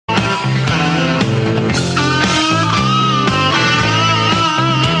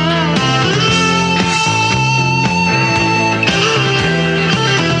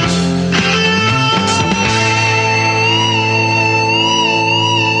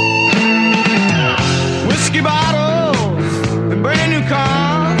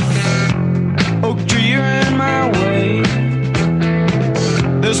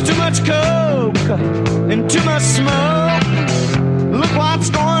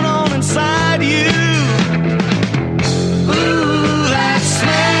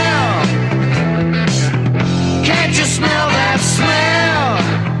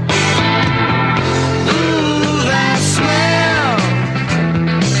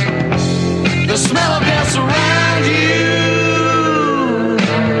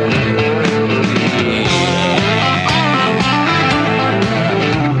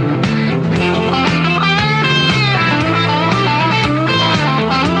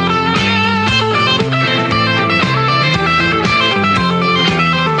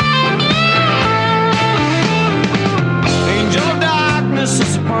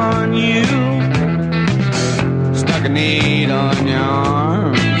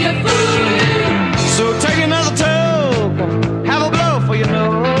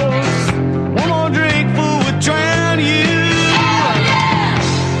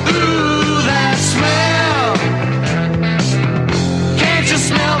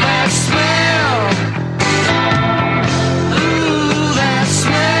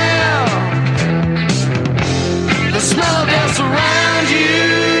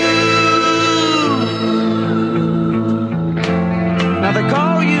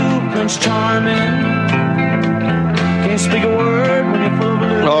Prince Charming. Can't speak a word when you're full of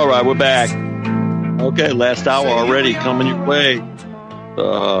belief. All right, we're back. Okay, last hour already coming your way.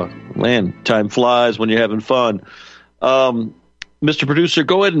 Man, time flies when you're having fun. Mr. Producer,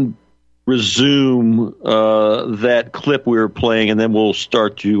 go ahead and resume that clip we were playing, and then we'll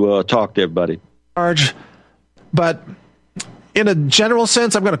start to talk to everybody. But in a general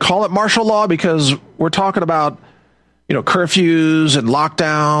sense, I'm going to call it martial law because we're talking about, curfews and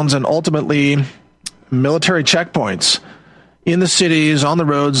lockdowns and ultimately military checkpoints in the cities, on the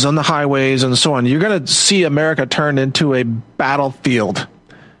roads, on the highways, and so on. You're going to see America turn into a battlefield,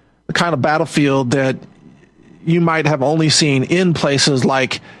 the kind of battlefield that you might have only seen in places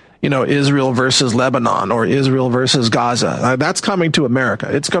like, Israel versus Lebanon or Israel versus Gaza. That's coming to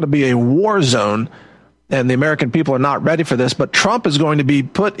America. It's going to be a war zone, and the American people are not ready for this. But Trump is going to be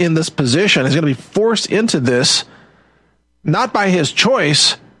put in this position. He's going to be forced into this, not by his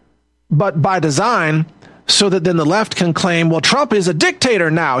choice, but by design, so that then the left can claim, well, Trump is a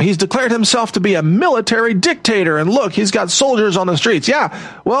dictator now. He's declared himself to be a military dictator. And look, he's got soldiers on the streets. Yeah,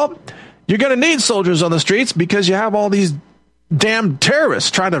 well, you're going to need soldiers on the streets because you have all these damn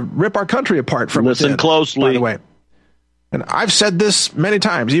terrorists trying to rip our country apart from within. Listen closely. By the way. And I've said this many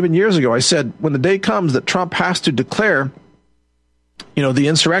times, even years ago. I said, when the day comes that Trump has to declare, the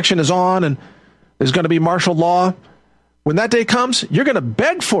insurrection is on and there's going to be martial law, when that day comes, you're going to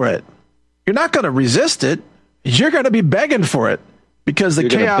beg for it. You're not going to resist it. You're going to be begging for it because the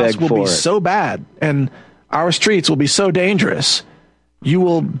chaos will be so bad and our streets will be so dangerous. You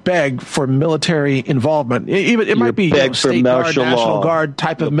will beg for military involvement. It might be state guard, national guard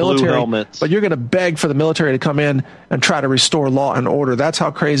type of military, but you're going to beg for the military to come in and try to restore law and order. That's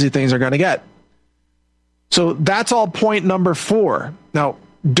how crazy things are going to get. So that's all point number 4. Now,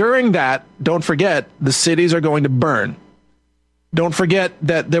 during that, don't forget, the cities are going to burn. Don't forget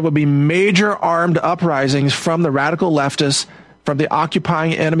that there will be major armed uprisings from the radical leftists, from the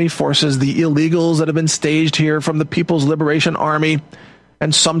occupying enemy forces, the illegals that have been staged here from the People's Liberation Army,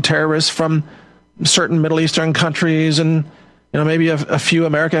 and some terrorists from certain Middle Eastern countries, and maybe a few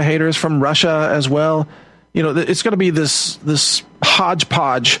America haters from Russia as well. It's going to be this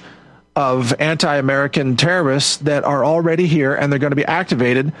hodgepodge of anti-American terrorists that are already here, and they're going to be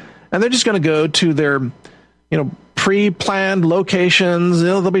activated, and they're just going to go to their pre-planned locations.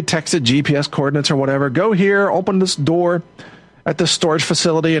 They'll be texted GPS coordinates or whatever. Go here, open this door at this storage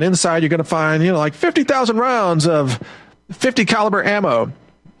facility, and inside you're going to find like 50,000 rounds of 50 caliber ammo,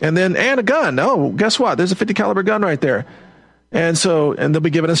 and a gun. Oh, guess what? There's a 50 caliber gun right there. And they'll be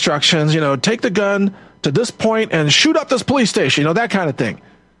given instructions, take the gun to this point and shoot up this police station, that kind of thing.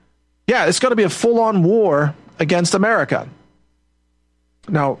 Yeah, it's going to be a full-on war against America.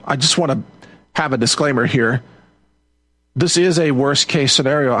 Now, I just want to have a disclaimer here. This is a worst case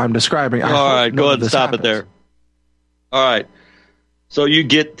scenario I'm describing. All right, go ahead and stop it there. All right. So you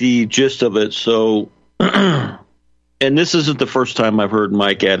get the gist of it. So, and this isn't the first time I've heard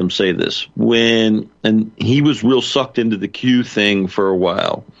Mike Adams say this, and he was real sucked into the Q thing for a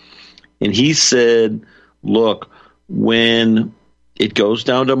while. And he said, look, when it goes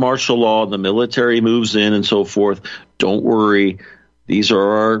down to martial law, the military moves in and so forth, don't worry. These are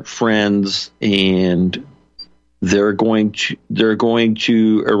our friends, and they're going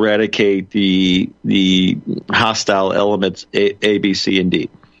to eradicate the hostile elements A, B, C, and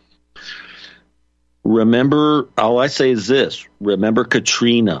D. Remember, all I say is this: remember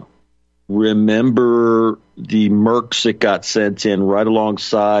Katrina. Remember the mercs that got sent in right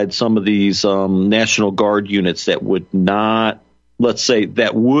alongside some of these National Guard units that would not, let's say,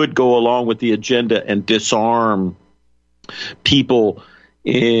 that would go along with the agenda and disarm people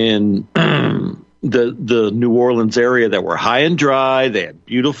in the New Orleans area that were high and dry. They had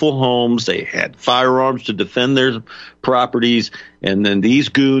beautiful homes. They had firearms to defend their properties. And then these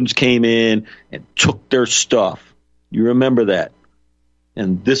goons came in and took their stuff. You remember that.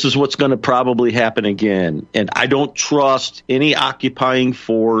 And this is what's going to probably happen again. And I don't trust any occupying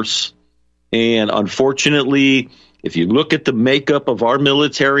force. And unfortunately, if you look at the makeup of our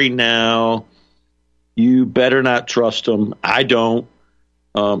military now, you better not trust them. I don't.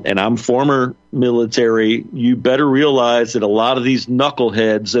 And I'm former military. You better realize that a lot of these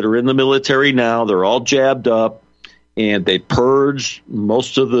knuckleheads that are in the military now, they're all jabbed up, and they purge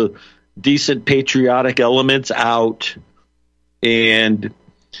most of the decent patriotic elements out. And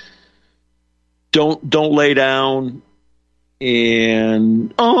don't lay down.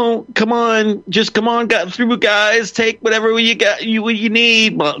 And come on, got through, guys. Take whatever you got, what you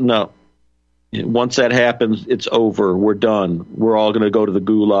need. Well, no. Once that happens, it's over. We're done. We're all going to go to the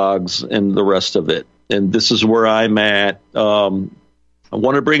gulags and the rest of it. And this is where I'm at. I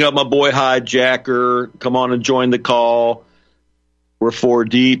want to bring up my boy Hijacker. Come on and join the call. We're 4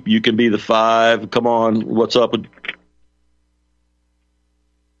 deep. You can be the 5. Come on. What's up?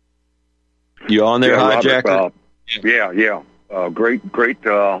 You on there, Hijacker? Robert, great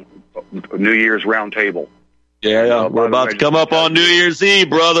New Year's round table. Yeah. We're about to come up on New Year's Eve,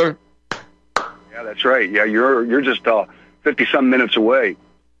 brother. Yeah, that's right. Yeah, you're just 50-some minutes away.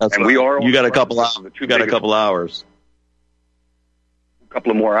 That's and right. We are. You got a couple hours. You got a couple hours. A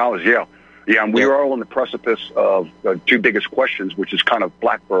couple of more hours. Yeah. And we are on the precipice of the 2 biggest questions, which is kind of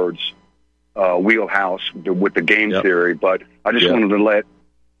Blackbird's wheelhouse with the game theory. But I just wanted to let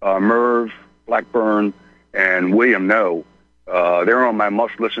Merv, Blackburn, and William know they're on my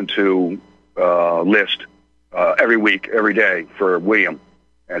must-listen to list every week, every day for William.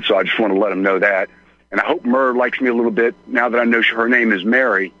 And so I just want to let them know that. And I hope Merv likes me a little bit now that I know her name is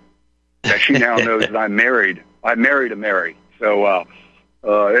Mary, that she now knows that I'm married. I married a Mary. So,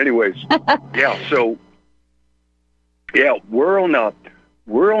 anyways, we're on the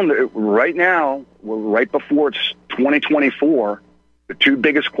right now. We're right before it's 2024. The 2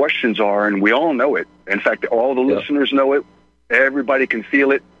 biggest questions are, and we all know it. In fact, all the listeners know it. Everybody can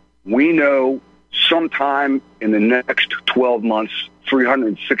feel it. We know sometime in the next 12 months,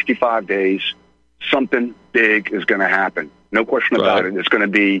 365 days, something big is going to happen. No question about it. It's going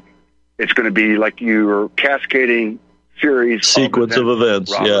to be like your cascading sequence of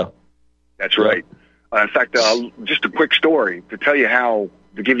events. Robert. Yeah, that's right. In fact, just a quick story to tell you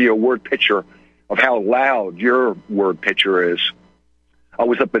to give you a word picture of how loud your word picture is. I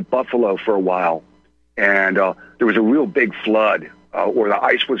was up at Buffalo for a while, and there was a real big flood, or the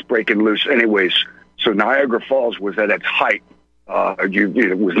ice was breaking loose. Anyways, so Niagara Falls was at its height.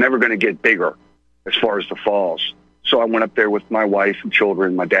 It was never going to get bigger as far as the falls. So I went up there with my wife and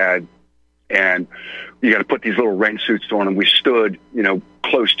children, my dad, and you got to put these little rain suits on, and we stood,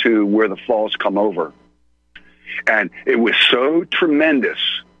 close to where the falls come over. And it was so tremendous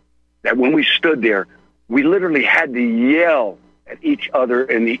that when we stood there, we literally had to yell at each other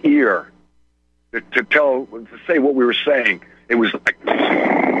in the ear to say what we were saying. It was like,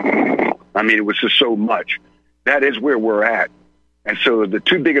 it was just so much. That is where we're at. And so the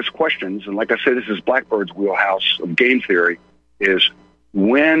 2 biggest questions, and like I said, this is Blackbird's wheelhouse of game theory, is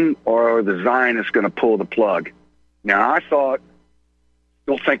when are the Zionists going to pull the plug? Now, I still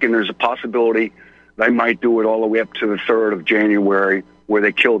thinking there's a possibility they might do it all the way up to the 3rd of January, where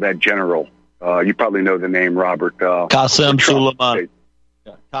they kill that general. You probably know the name, Robert. Qasem Soleimani.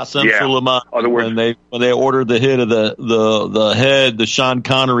 Soleimani. Other words, when they ordered the hit of the Sean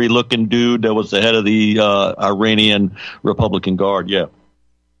Connery looking dude that was the head of the Iranian Republican Guard. Yeah.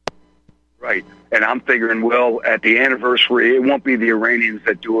 Right. And I'm figuring, well, at the anniversary, it won't be the Iranians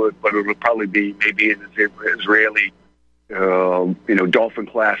that do it, but it'll probably be maybe an Israeli, Dolphin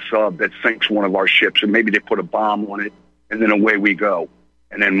class sub that sinks one of our ships, and maybe they put a bomb on it, and then away we go.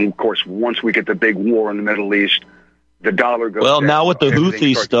 And then, of course, once we get the big war in the Middle East, the dollar goes down. Now with the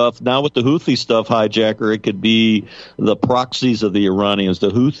Houthi stuff, Hijacker, it could be the proxies of the Iranians, the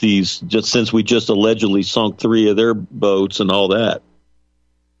Houthis, since we just allegedly sunk 3 of their boats and all that.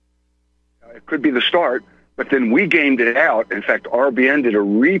 It could be the start, but then we gamed it out. In fact, RBN did a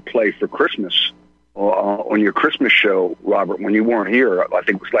replay for Christmas on your Christmas show, Robert, when you weren't here. I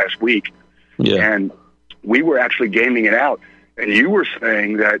think it was last week. Yeah. And we were actually gaming it out. And you were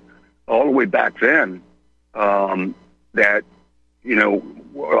saying that all the way back then, that, in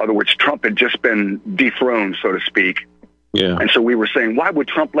other words, Trump had just been dethroned, so to speak. Yeah. And so we were saying, why would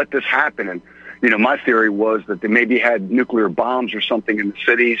Trump let this happen? And, my theory was that they maybe had nuclear bombs or something in the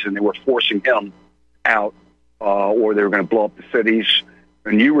cities, and they were forcing him out, or they were going to blow up the cities.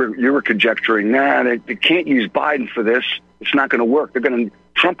 And you were conjecturing, they can't use Biden for this. It's not going to work.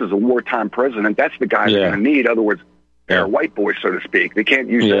 Trump is a wartime president. That's the guy they're going to need. In other words, they're white boys, so to speak. They can't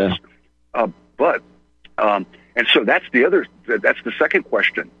use this. And so that's the second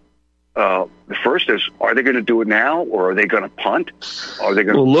question. The first is, are they going to do it now, or are they going to punt? Are they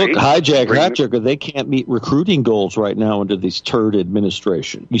going to look, Hijacker, they can't meet recruiting goals right now under this turd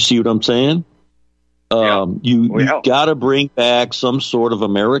administration. You see what I'm saying? You got to bring back some sort of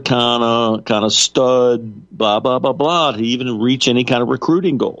Americana kind of stud, blah, blah, blah, blah, to even reach any kind of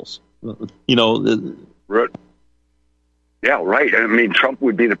recruiting goals. Right. Yeah, right. Trump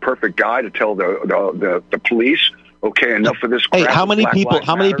would be the perfect guy to tell the police, okay, enough of this crap. Hey, how many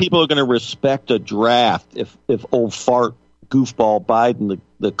people are going to respect a draft if old fart goofball Biden,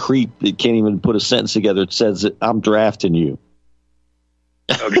 the creep that can't even put a sentence together, it says that I'm drafting you?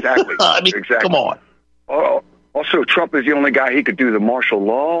 Exactly. Exactly. Come on. Also, Trump is the only guy. He could do the martial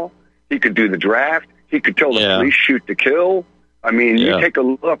law. He could do the draft. He could tell the police shoot to kill. I mean, you take a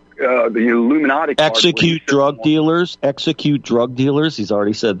look, the Illuminati card execute drug dealers. Execute drug dealers. He's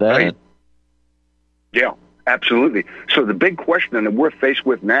already said that. Right. Yeah, absolutely. So the big question that we're faced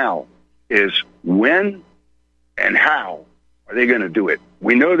with now is when and how are they going to do it?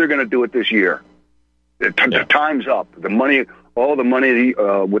 We know they're going to do it this year. The time's up. The money, all the money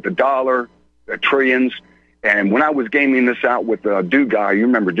with the dollar, the trillions. And when I was gaming this out with Do Guy, you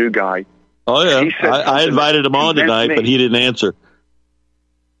remember Do Guy? Oh, yeah. I invited him on tonight, but he didn't answer.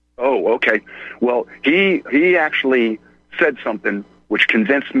 Oh, okay. Well, he actually said something which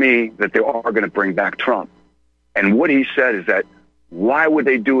convinced me that they are going to bring back Trump. And what he said is that why would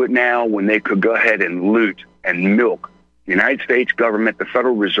they do it now when they could go ahead and loot and milk the United States government, the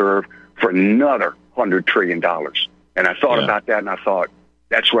Federal Reserve, for another $100 trillion? And I thought about that, and I thought,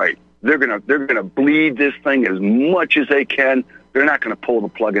 that's right. They're gonna bleed this thing as much as they can. They're not going to pull the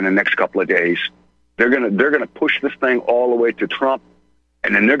plug in the next couple of days. They're gonna push this thing all the way to Trump,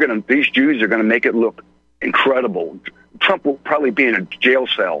 and then these Jews are gonna make it look incredible. Trump will probably be in a jail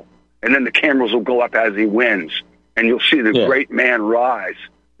cell, and then the cameras will go up as he wins, and you'll see the great man rise.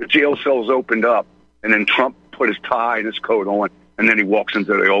 The jail cell's opened up, and then Trump put his tie and his coat on, and then he walks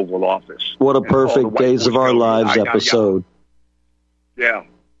into the Oval Office. What a perfect Days of Our Lives episode. Yeah.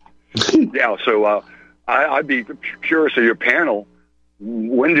 Yeah, so I'd be curious of your panel.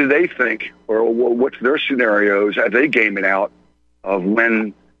 When do they think, or what's their scenarios as they game it out of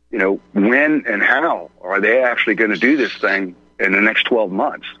when and how are they actually going to do this thing in the next 12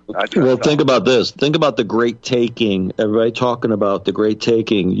 months? Well, think about this. Think about the great taking. Everybody talking about the great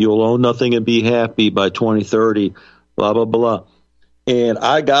taking. You'll own nothing and be happy by 2030, blah, blah, blah. And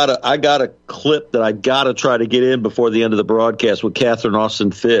I got a clip that I got to try to get in before the end of the broadcast with Catherine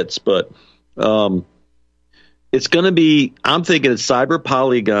Austin Fitz. But it's going to be, I'm thinking it's Cyber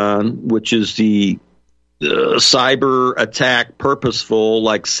Polygon, which is the cyber attack, purposeful,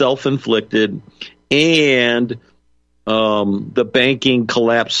 like self-inflicted, and the banking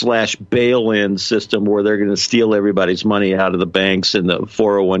collapse / bail-in system where they're going to steal everybody's money out of the banks and the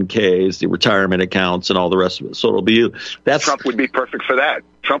 401ks, the retirement accounts, and all the rest of it. So it'll be Trump would be perfect for that.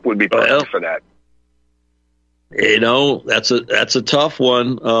 Trump would be perfect for that. That's a tough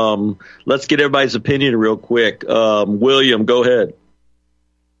one. Let's get everybody's opinion real quick. William, go ahead.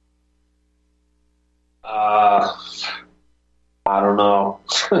 I don't know.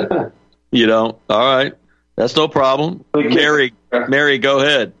 You don't? All right. That's no problem. Mary, go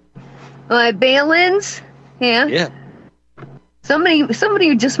ahead. Bail-ins? Yeah. Yeah.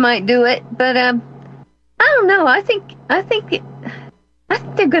 Somebody just might do it, but I don't know. I think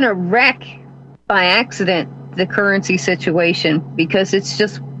they're going to wreck by accident the currency situation because it's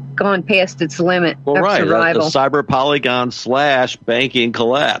just gone past its limit of survival. The cyber polygon / banking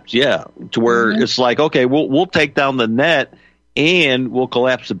collapse. Yeah, to where it's like, okay, we'll take down the net and we'll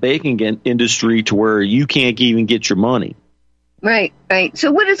collapse the banking industry to where you can't even get your money. Right.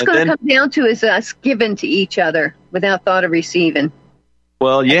 So what it's going to come down to is us giving to each other without thought of receiving.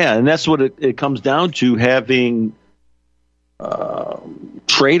 Well, yeah, and that's what it comes down to, having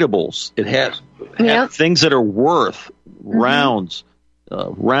tradables. It has things that are worth rounds,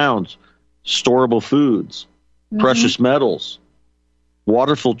 storable foods, precious metals,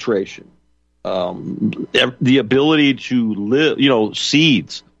 water filtration, the ability to live,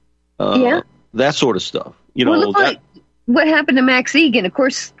 seeds, that sort of stuff. What happened to Max Egan? Of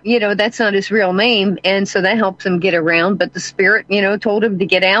course, that's not his real name, and so that helps him get around. But the spirit, told him to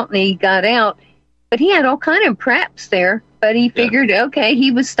get out, and he got out. But he had all kind of preps there. But he figured, okay,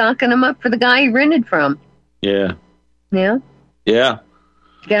 he was stocking them up for the guy he rented from. Yeah. Yeah. Yeah.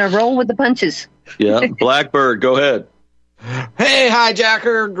 Got to roll with the punches. Yeah. Blackbird, go ahead. Hey,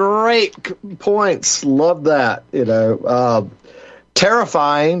 Hijacker, great points. Love that.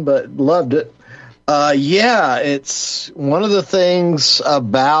 Terrifying, but loved it. It's one of the things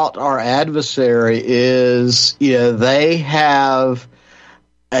about our adversary is, they have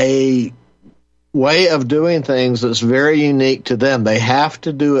a way of doing things that's very unique to them. They have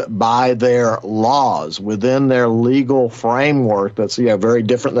to do it by their laws within their legal framework. That's very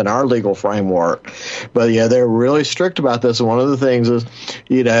different than our legal framework. But they're really strict about this. And one of the things is,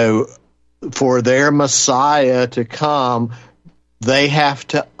 for their Messiah to come, they have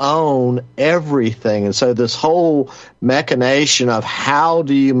to own everything. And so this whole machination of how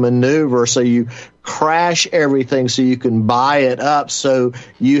do you maneuver so you crash everything so you can buy it up, so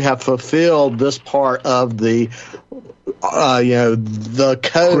you have fulfilled this part of the the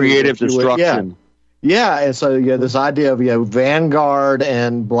code, creative destruction. And so this idea of Vanguard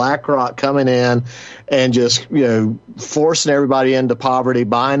and BlackRock coming in and just forcing everybody into poverty,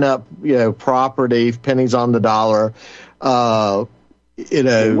 buying up property, pennies on the dollar. You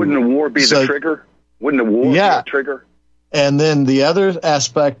know, wouldn't the war be the trigger? Wouldn't the war be the trigger? And then the other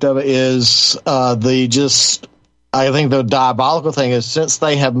aspect of it is I think the diabolical thing is, since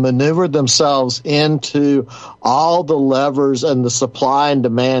they have maneuvered themselves into all the levers and the supply and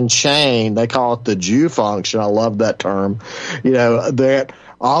demand chain, they call it the Jew function. I love that term. You know, that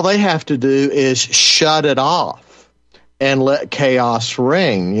all they have to do is shut it off and let chaos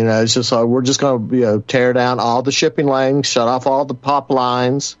ring. You know, it's just like, we're just going to, tear down all the shipping lanes, shut off all the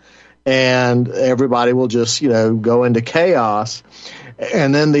pipelines, and everybody will just, go into chaos.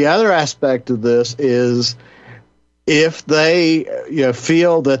 And then the other aspect of this is, if they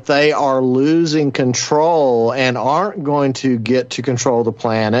feel that they are losing control and aren't going to get to control the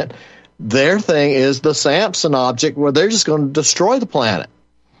planet, their thing is the Samson object, where they're just going to destroy the planet.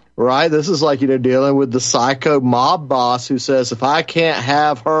 Right? This is like, dealing with the psycho mob boss who says, if I can't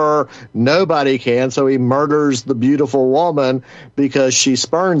have her, nobody can. So he murders the beautiful woman because she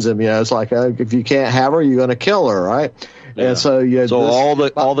spurns him. It's like, if you can't have her, you're going to kill her. Right? Yeah. And so,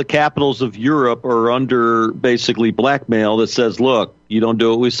 all the capitals of Europe are under basically blackmail that says, look, you don't do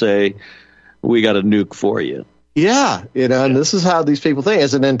what we say, we got a nuke for you. Yeah, and this is how these people think.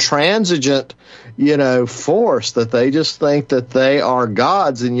 It's an intransigent, force that they just think that they are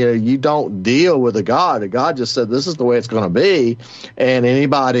gods, and you don't deal with a god. A god just said this is the way it's going to be, and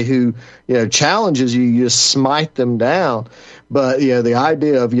anybody who challenges you, you just smite them down. But the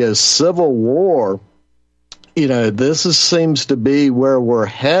idea of civil war, this seems to be where we're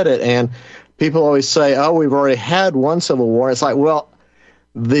headed, and people always say, "Oh, we've already had one civil war." It's like, well,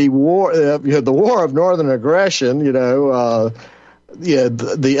 the war, the war of northern aggression, the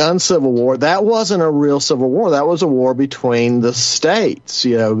uncivil war, that wasn't a real civil war. That was a war between the states.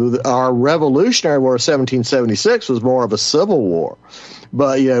 Our Revolutionary War of 1776 was more of a civil war.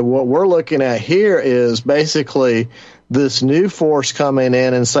 But what we're looking at here is basically this new force coming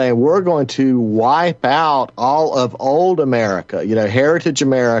in and saying, we're going to wipe out all of old America, heritage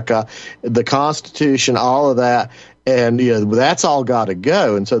America, the Constitution, all of that. And that's all got to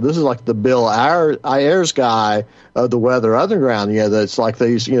go. And so this is like the Bill Ayers guy of the Weather Underground. That's like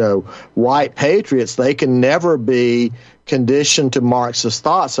these white patriots. They can never be conditioned to Marxist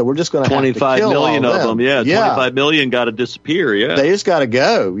thought. So we're just going to have to kill 25 million all of them. Yeah, 25 million got to disappear. Yeah, they just got to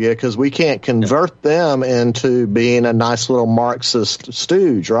go. Because we can't convert them into being a nice little Marxist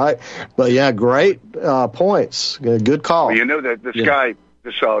stooge, right? But great points. Good call. Well, that this guy.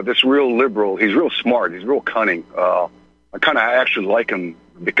 This real liberal, he's real smart, he's real cunning. I kind of actually like him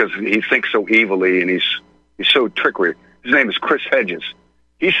because he thinks so evilly and he's so trickery. His name is Chris Hedges.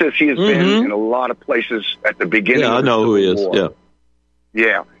 He says he has been in a lot of places at the beginning of the Civil War. Yeah.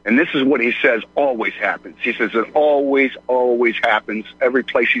 Yeah, and this is what he says always happens. He says it always happens. Every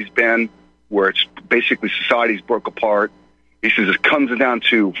place he's been where it's basically societies broke apart, he says it comes down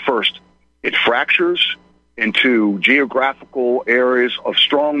to, first, it fractures into geographical areas of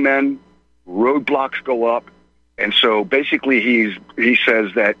strong men, roadblocks go up, and so basically he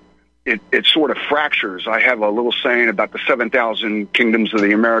says that it sort of fractures. I have a little saying about the 7,000 kingdoms of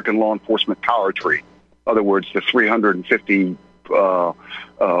the American law enforcement power tree. In other words, the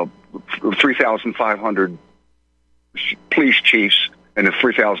 3,500 police chiefs and the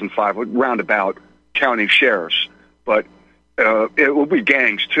 3,500 roundabout county sheriffs, but it will be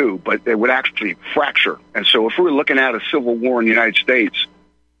gangs too, but they would actually fracture. And so if we're looking at a civil war in the United States,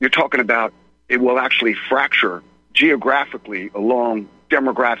 you're talking about it will actually fracture geographically along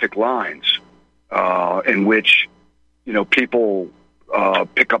demographic lines in which, people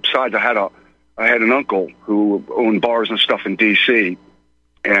pick up sides. I had an uncle who owned bars and stuff in D.C.,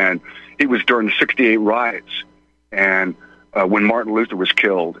 and he was during the 68 riots and when Martin Luther was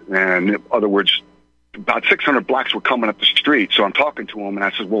killed. And in other words, about 600 blacks were coming up the street. So I'm talking to him, and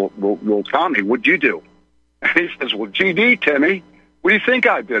I said, well, Tommy, what'd you do? And he says, well, GD, Timmy, what do you think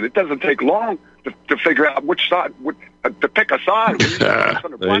I did? It doesn't take long to figure out which side, to pick a side.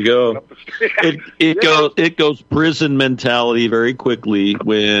 There you go. It goes prison mentality very quickly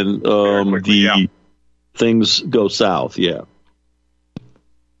when things go south. Yeah.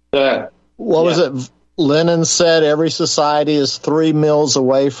 What was it? Lenin said every society is 3 meals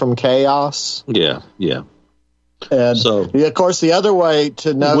away from chaos. Yeah. And so, of course, the other way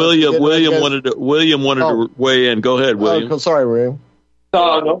to know. William wanted to weigh in. Go ahead, William. Sorry, William.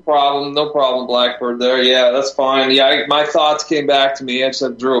 No problem, Blackbird. There, yeah, that's fine. Yeah, my thoughts came back to me. I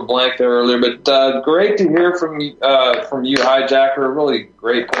just drew a blank there earlier, but great to hear from you, Hijacker. Really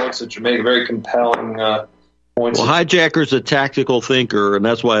great points that you make. Very compelling points. Well, Hijacker's a tactical thinker, and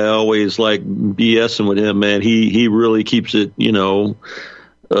that's why I always like BSing with him. Man, he really keeps it,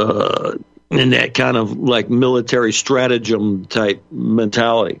 in that kind of like military stratagem type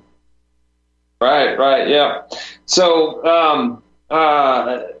mentality. Right, yeah. So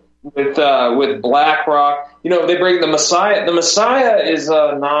with BlackRock, they bring the Messiah. The Messiah is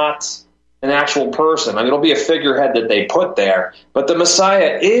not an actual person. I mean, it'll be a figurehead that they put there, but the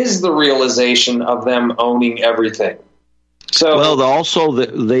Messiah is the realization of them owning everything. So, well, also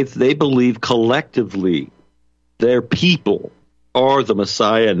they believe collectively their people are the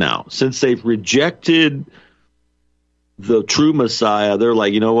Messiah now. Since they've rejected the true Messiah, they're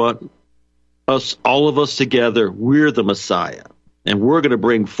like, you know what? All of us together, we're the Messiah, and we're going to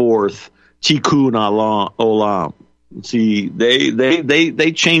bring forth Tikkun Olam. See,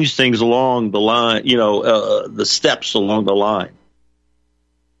 they change things along the line, the steps along the line.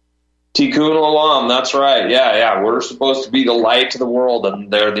 Tikkun Olam, that's right. Yeah. We're supposed to be the light to the world, and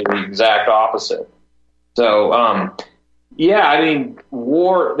they're the exact opposite. So, I mean,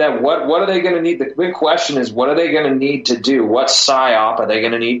 war. That what are they going to need? The big question is, what are they going to need to do? What psyop are they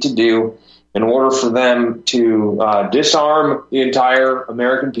going to need to do in order for them to disarm the entire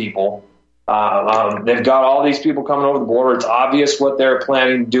American people? They've got all these people coming over the border. It's obvious what they're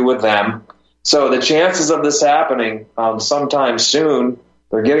planning to do with them. So the chances of this happening sometime soon,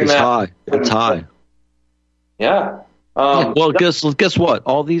 they're getting it's that. High. It's high. Yeah. Well, guess what?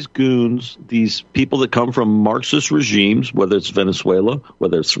 All these goons, these people that come from Marxist regimes, whether it's Venezuela,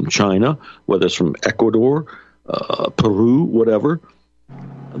 whether it's from China, whether it's from Ecuador, Peru, whatever,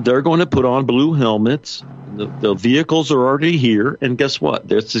 they're going to put on blue helmets. The vehicles are already here, and guess what?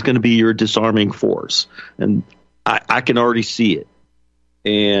 This is going to be your disarming force, and I can already see it.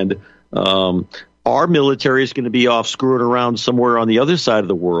 And our military is going to be off screwing around somewhere on the other side of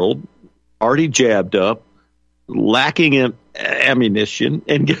the world, already jabbed up, lacking ammunition,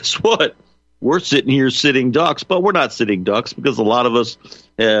 and guess what? We're sitting here sitting ducks, but we're not sitting ducks because a lot of us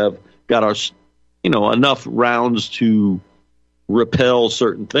have got our, enough rounds to repel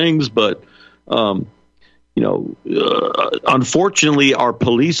certain things, but unfortunately, our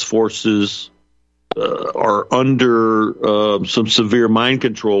police forces are under some severe mind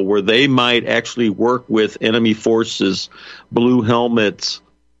control where they might actually work with enemy forces, blue helmets,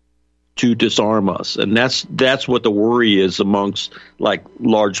 to disarm us. And that's what the worry is amongst like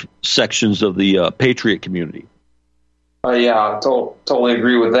large sections of the Patriot community. Yeah, totally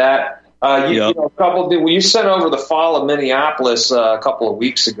agree with that. You sent over the fall of Minneapolis a couple of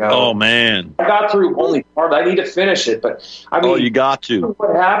weeks ago. Oh man, I got through only part. I need to finish it, but I mean, you got to.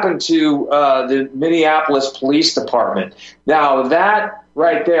 What happened to the Minneapolis Police Department? Now that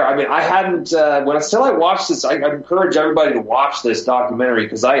right there, I mean, I hadn't. I watched this, I encourage everybody to watch this documentary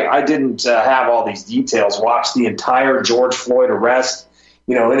because I didn't have all these details. Watch the entire George Floyd arrest,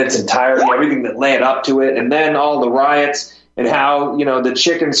 in its entirety, everything that led up to it, and then all the riots. And how, the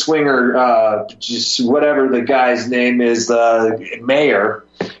chicken swinger, just whatever the guy's name is, the mayor.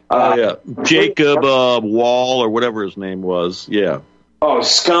 Jacob Wall or whatever his name was. Yeah. Oh,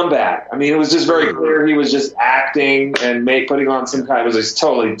 scumbag. I mean, it was just very clear he was just acting and putting on some kind of just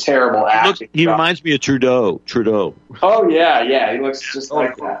totally terrible acting. He reminds me of Trudeau. Oh, yeah. He looks just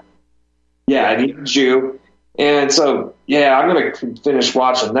like that. Yeah, and he's a Jew. And so, I'm going to finish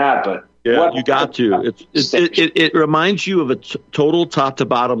watching that, but. Yeah, you got to. It reminds you of a total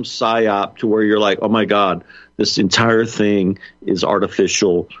top-to-bottom psyop to where you're like, oh, my God, this entire thing is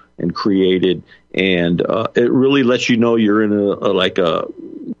artificial and created. And it really lets you know you're in a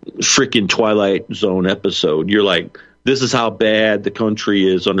freaking Twilight Zone episode. You're like, this is how bad the country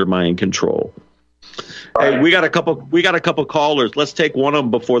is under mind control. Right. Hey, we got a couple callers. Let's take one of them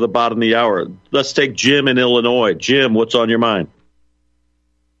before the bottom of the hour. Let's take Jim in Illinois. Jim, what's on your mind?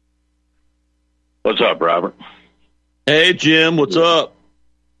 What's up, Robert? Hey, Jim. What's up?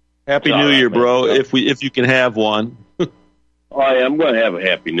 Happy New Year, bro. If you can have one. I'm going to have a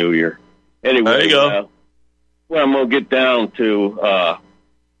Happy New Year. Anyway, there you go. I'm going to get down to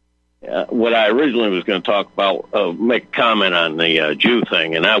what I originally was going to talk about. Make a comment on the Jew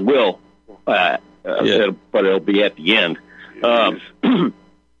thing, and I will, but it'll be at the end.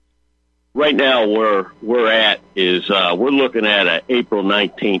 Right now, where we're at is we're looking at an April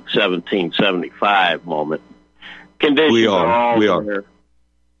 19th, 1775 moment. Conditions we are there.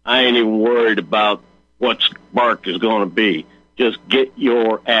 I ain't even worried about what spark is going to be. Just get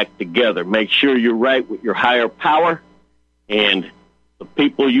your act together. Make sure you're right with your higher power and the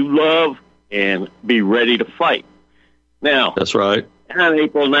people you love, and be ready to fight. Now, that's right. On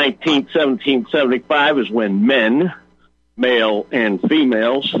April 19th, 1775 is when men, male and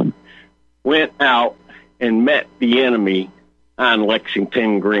females, went out and met the enemy on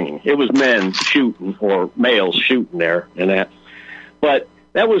Lexington Green. It was men shooting or males shooting there and that. But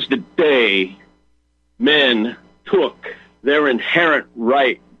that was the day men took their inherent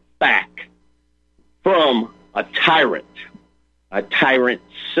right back from a tyrant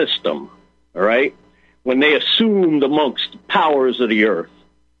system, all right? When they assumed amongst the powers of the earth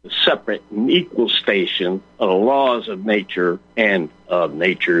the separate and equal station of the laws of nature and of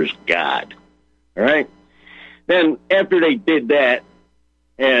nature's God, all right? Then after they did that,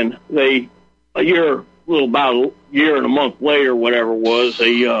 and about a year and a month later, whatever it was,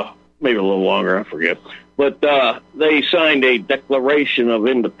 maybe a little longer, I forget, but they signed a Declaration of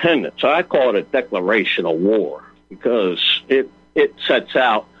Independence. I call it a declaration of war because it sets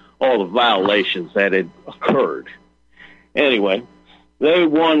out all the violations that had occurred. Anyway, they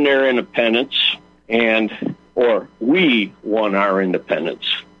won their independence, or we won our independence.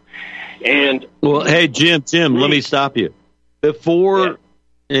 And well, hey, Jim, let me stop you. Before,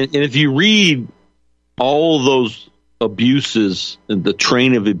 and if you read all those abuses, the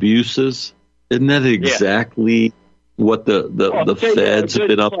train of abuses, isn't that exactly what the feds have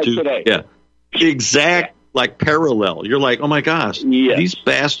been up to? Today. Yeah, exact. Like parallel. You're like, oh my gosh, these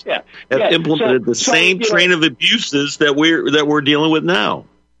bastards have implemented the same train of abuses that we're dealing with now.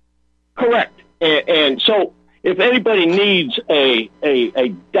 Correct. And so if anybody needs a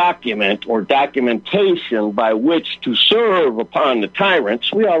document or documentation by which to serve upon the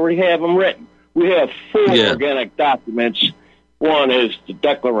tyrants, we already have them written. We have 4 organic documents. One is the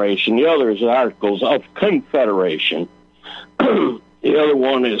Declaration. The other is the Articles of Confederation. The other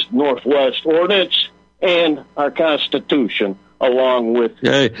one is Northwest Ordinance and our Constitution, along with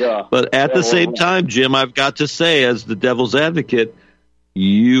but at the same time, Jim, I've got to say, as the devil's advocate,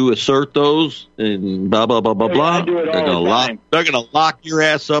 you assert those and blah, blah, blah, blah, blah. They're gonna lock your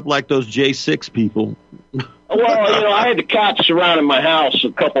ass up like those J6 people. Well, I had the cops surrounding my house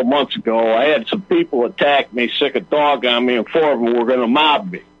a couple months ago. I had some people attack me, sick a dog on me, and 4 of them were going to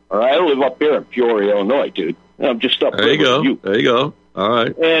mob me. All right, I live up here in Peoria, Illinois, dude. I'm just up there. There you go. All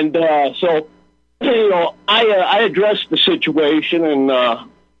right. And so, I addressed the situation in the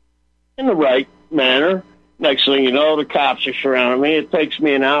right manner. Next thing you know, the cops are surrounding me. It takes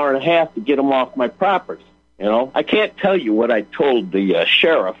me an hour and a half to get them off my property. I can't tell you what I told the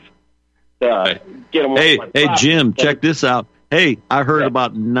sheriff. Get them off my property. Hey, Jim, check this out. Hey, I heard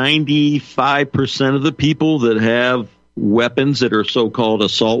about 95% of the people that have weapons that are so-called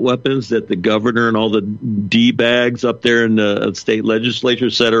assault weapons that the governor and all the D-bags up there in the state legislature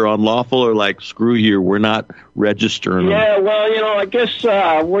said are unlawful are like, screw you, we're not registering them. Yeah, well, I guess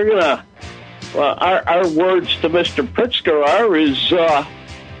we're going to... Well, our words to Mr. Pritzker is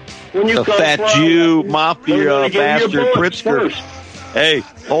when you the come fat from, Jew mafia bastard Pritzker. First. Hey,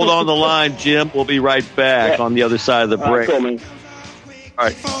 hold on the line, Jim. We'll be right back on the other side of the break. All right.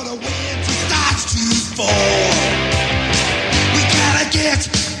 Before the winter starts to fall, we gotta get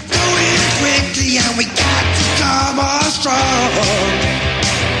going quickly, and we got to come on strong.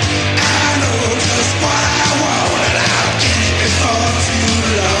 I know just what I want, and I'll get it before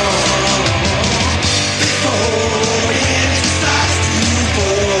too long. Before the winter starts to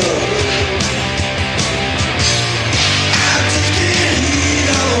fall, I'm taking heed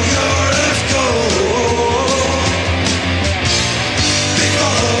of your gold.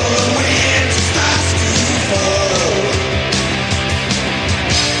 Before the winter starts to fall,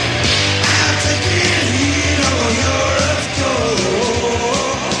 I'm taking heed of your gold.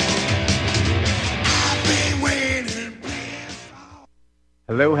 I've been waiting.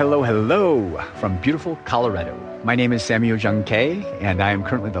 Hello from beautiful Colorado. My name is Samuel Jung Kei, and I am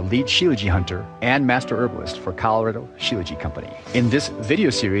currently the lead Shilajit hunter and master herbalist for Colorado Shilajit Company. In this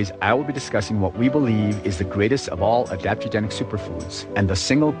video series, I will be discussing what we believe is the greatest of all adaptogenic superfoods and the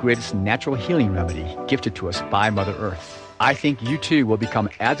single greatest natural healing remedy gifted to us by Mother Earth. I think you too will become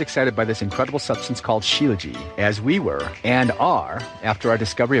as excited by this incredible substance called Shilajit as we were and are after our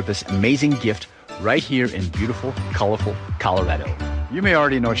discovery of this amazing gift right here in beautiful, colorful Colorado. You may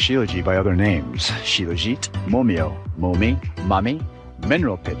already know Shilajit by other names: Shilajit, Momio, Momi, Mami,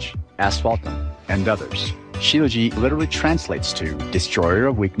 Mineral Pitch, Asphaltum, and others. Shilajit literally translates to destroyer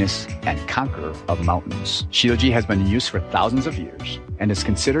of weakness and conqueror of mountains. Shilajit has been in use for thousands of years and is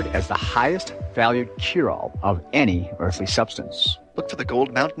considered as the highest valued cure-all of any earthly substance. Look for the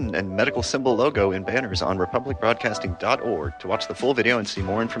gold mountain and medical symbol logo in banners on republicbroadcasting.org to watch the full video and see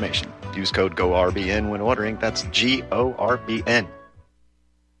more information. Use code GORBN when ordering. That's GORBN.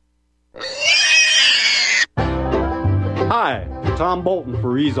 Hi, Tom Bolton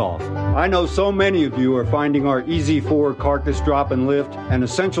for EaseOff. I know so many of you are finding our EZ4 carcass drop and lift an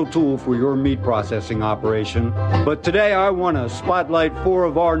essential tool for your meat processing operation. But today I want to spotlight 4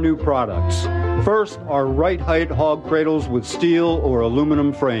 of our new products. First, our right-height hog cradles with steel or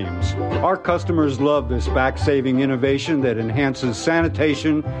aluminum frames. Our customers love this back-saving innovation that enhances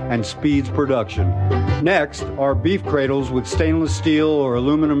sanitation and speeds production. Next, our beef cradles with stainless steel or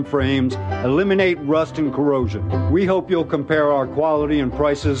aluminum frames eliminate rust and corrosion. We hope you'll compare our quality and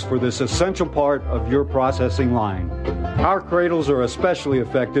prices for this essential part of your processing line. Our cradles are especially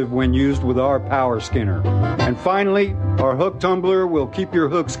effective when used with our power skinner. And finally, our hook tumbler will keep your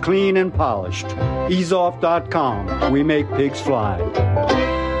hooks clean and polished. EaseOff.com. We make pigs fly.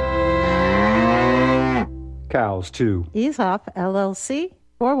 Cows, too. Ease Off, LLC,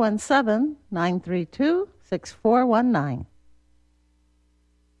 417-932-6419.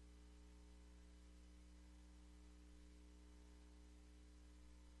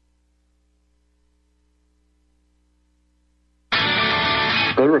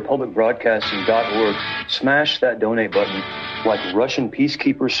 Go to republicbroadcasting.org, smash that donate button like Russian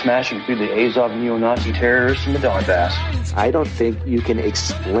peacekeepers smashing through the Azov neo-Nazi terrorists in the Donbass. I don't think you can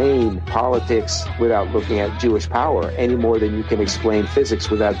explain politics without looking at Jewish power any more than you can explain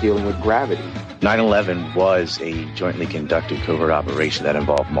physics without dealing with gravity. 9/11 was a jointly conducted covert operation that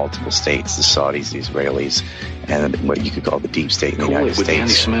involved multiple states, the Saudis, the Israelis, and what you could call the deep state in the United States.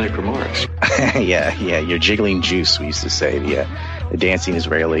 Anti-Semitic remarks. yeah, you're jiggling juice, we used to say. The dancing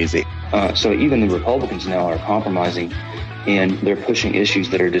Israelis. So even the Republicans now are compromising, and they're pushing issues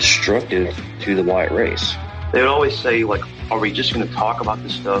that are destructive to the white race. They would always say, like, are we just going to talk about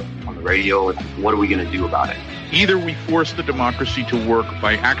this stuff on the radio, or what are we going to do about it? Either we force the democracy to work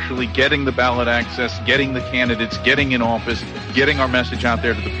by actually getting the ballot access, getting the candidates, getting in office, getting our message out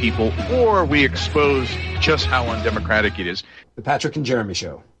there to the people, or we expose just how undemocratic it is. The Patrick and Jeremy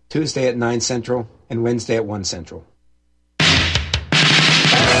Show, Tuesday at 9 Central and Wednesday at 1 Central.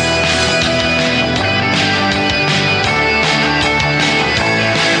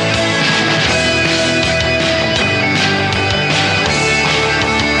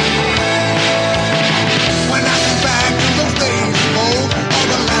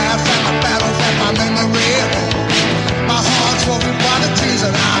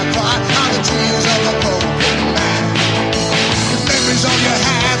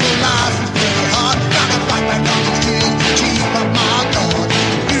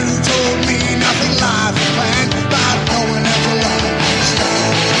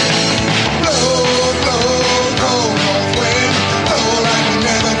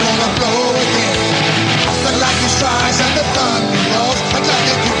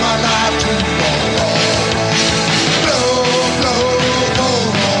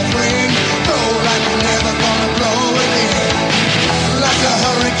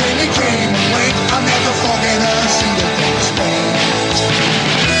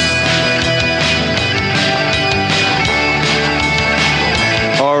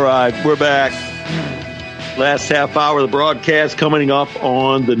 We're back. Last half hour of the broadcast coming up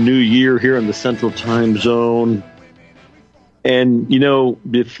on the new year here in the Central Time Zone. And, you know,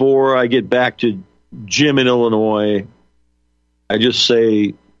 before I get back to Jim in Illinois, I just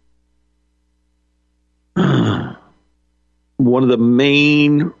say one of the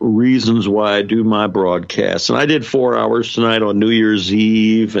main reasons why I do my broadcast, and I did 4 hours tonight on New Year's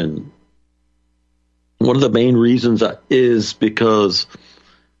Eve, and one of the main reasons is because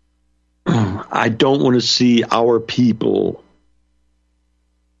I don't want to see our people,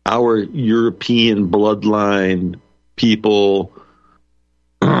 our European bloodline people,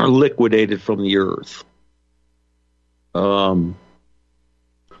 liquidated from the earth. You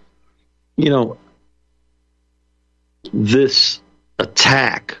know, this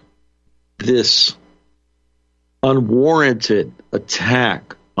attack, this unwarranted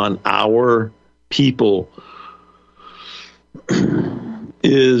attack on our people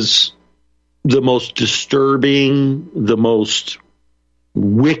is the most disturbing, the most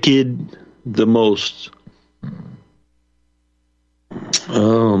wicked, the most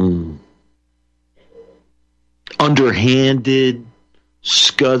underhanded,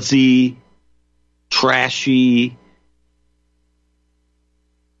 scuzzy, trashy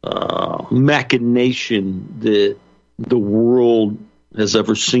machination that the world has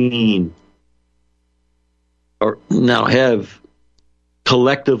ever seen. Or now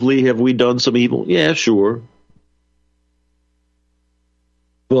collectively, have we done some evil? Yeah, sure.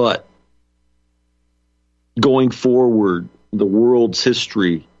 But going forward, the world's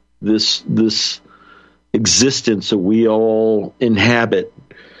history, this existence that we all inhabit,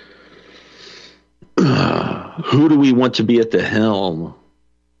 who do we want to be at the helm?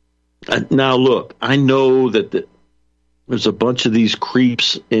 Now, look, I know that there's a bunch of these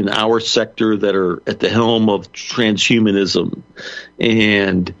creeps in our sector that are at the helm of transhumanism,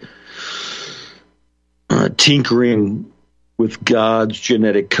 and tinkering with God's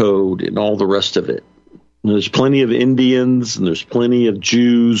genetic code and all the rest of it. And there's plenty of Indians, and there's plenty of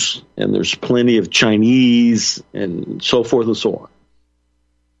Jews, and there's plenty of Chinese, and so forth and so on.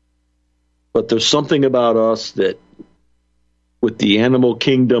 But there's something about us that, with the animal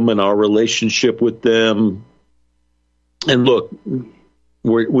kingdom and our relationship with them, and look,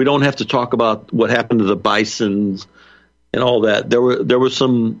 we don't have to talk about what happened to the bisons and all that. There were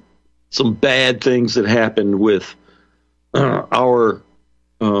some bad things that happened with our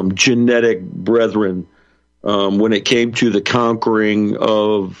genetic brethren when it came to the conquering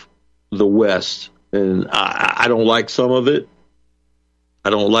of the West. And I don't like some of it. I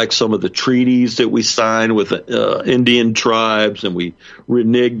don't like some of the treaties that we signed with Indian tribes, and we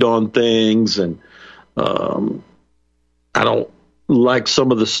reneged on things. And I don't like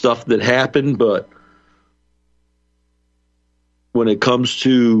some of the stuff that happened, but when it comes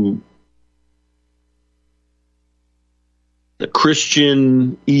to the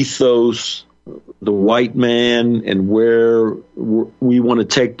Christian ethos, the white man, and where we want to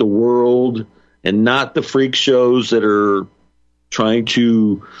take the world, and not the freak shows that are trying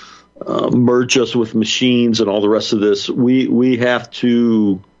to merge us with machines and all the rest of this, we have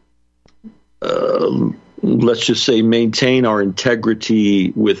to, let's just say, maintain our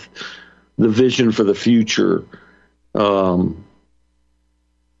integrity with the vision for the future.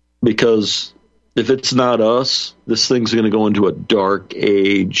 Because if it's not us, this thing's going to go into a dark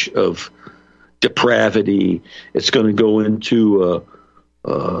age of depravity. It's going to go into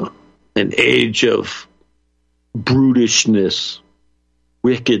an age of brutishness,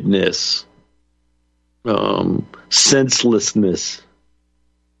 wickedness, senselessness.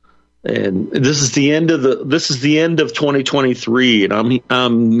 And this is the end of 2023, and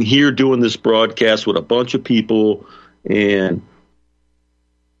I'm here doing this broadcast with a bunch of people, and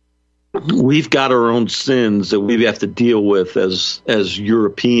we've got our own sins that we have to deal with as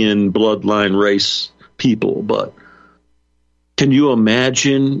European bloodline race people. But can you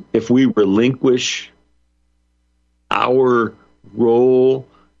imagine if we relinquish our role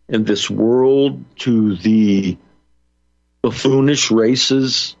in this world to the buffoonish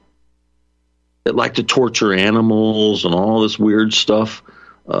races that like to torture animals and all this weird stuff,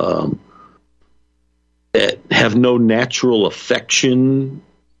 that have no natural affection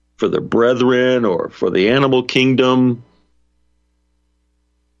for their brethren or for the animal kingdom?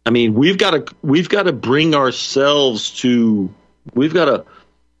 I mean, we've got to bring ourselves to, we've got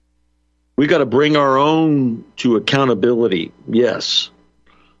to bring our own to accountability. Yes.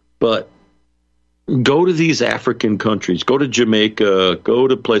 But go to these African countries, go to Jamaica, go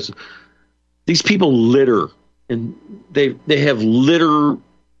to places. These people litter, and they have litter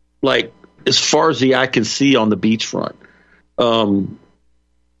like as far as the eye can see on the beachfront.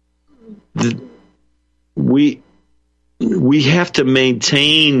 We have to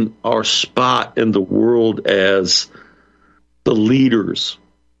maintain our spot in the world as the leaders.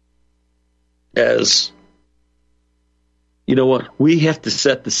 As you know what, we have to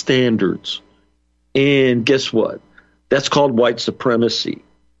set the standards, and guess what? That's called white supremacy.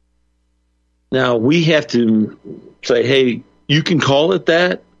 Now we have to say, hey, you can call it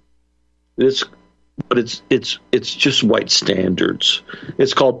that. But it's just white standards.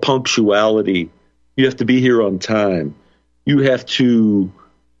 It's called punctuality. You have to be here on time. You have to,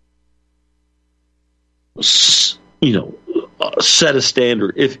 set a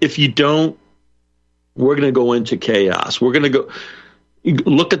standard. If you don't, we're going to go into chaos. We're going to go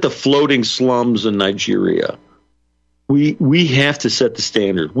look at the floating slums in Nigeria. We have to set the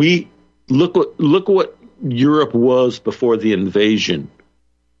standard. We look what Europe was before the invasion.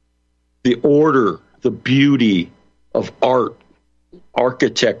 The order, the beauty of art,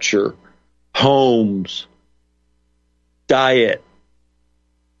 architecture, homes, diet,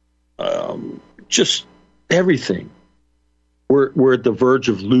 just everything. We're at the verge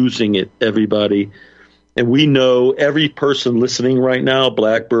of losing it, everybody. And we know every person listening right now,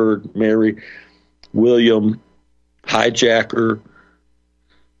 Blackbird, Mary, William, Hijacker,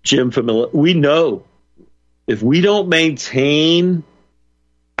 Jim Famila, we know if we don't maintain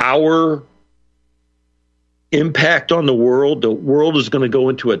our impact on the world is going to go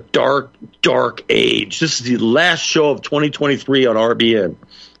into a dark, dark age. This is the last show of 2023 on RBN.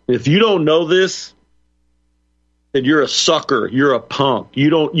 If you don't know this, then you're a sucker. You're a punk. You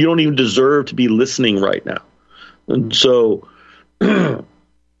don't even deserve to be listening right now. And so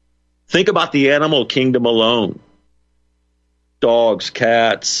think about the animal kingdom alone. Dogs,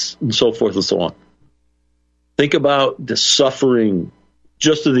 cats, and so forth and so on. Think about the suffering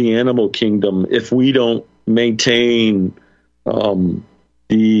just of the animal kingdom if we don't maintain the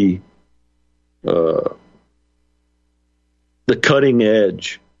the cutting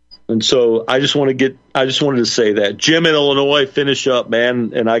edge. And so I just wanted to say that. Jim in Illinois, finish up,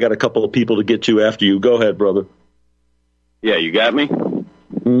 man. And I got a couple of people to get to after you. Go ahead, brother. Yeah, you got me?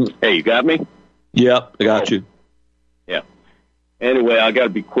 Hey, you got me? Yep, I got you. Yeah. Anyway, I got to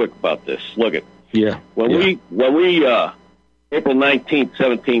be quick about this. Look at when we April 19th,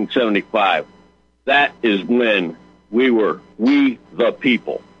 1775, that is when we the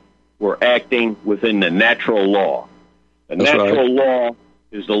people were acting within the natural law. The natural law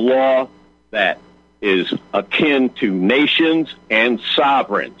is the law that is akin to nations and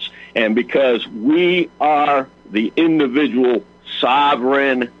sovereigns. And because we are the individual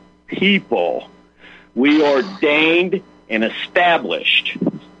sovereign people, we ordained and established.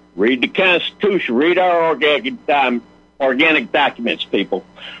 Read the Constitution. Read our organic documents, people.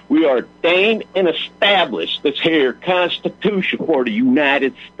 We ordained and established this here Constitution for the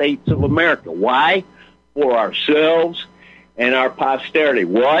United States of America. Why? For ourselves and our posterity.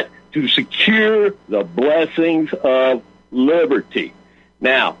 What? To secure the blessings of liberty.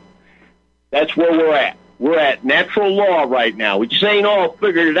 Now, that's where we're at. We're at natural law right now. We just ain't all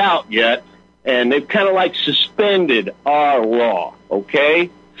figured it out yet, and they've kind of like suspended our law, okay?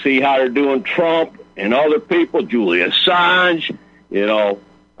 See how they're doing Trump and other people, Julian Assange, the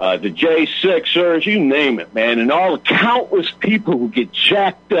J6ers, you name it, man, and all the countless people who get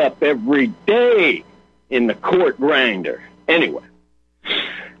jacked up every day in the court grinder. Anyway,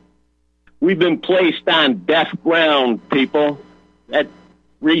 we've been placed on death ground, people.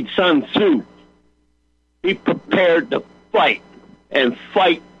 Read Sun Tzu. Be prepared to fight, and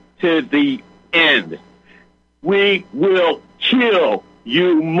fight to the end. We will kill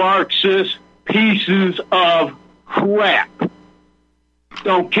you Marxist pieces of crap.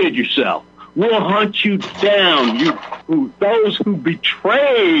 Don't kid yourself. We'll hunt you down, those who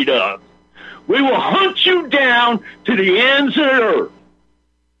betrayed us. We will hunt you down to the ends of the earth,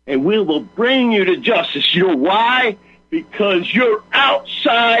 and we will bring you to justice. You know why? Because you're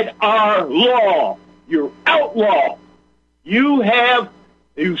outside our law. You're outlaw. You have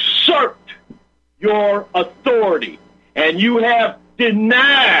usurped your authority, and you have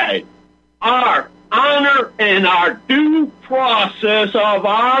denied our honor and our due process of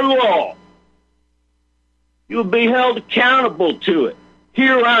our law. You'll be held accountable to it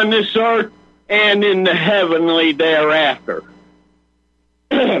here on this earth and in the heavenly thereafter.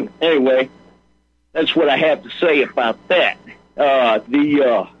 Anyway, that's what I have to say about that.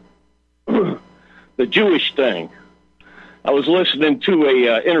 The Jewish thing. I was listening to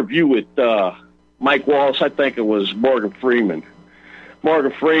a interview with Mike Wallace. I think it was Morgan Freeman.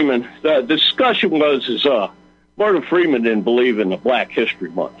 The discussion was Morgan Freeman didn't believe in the Black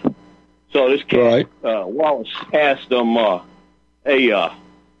History Month. So this kid, Wallace, asked him, well,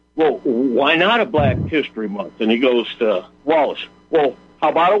 why not a Black History Month? And he goes to Wallace, well, how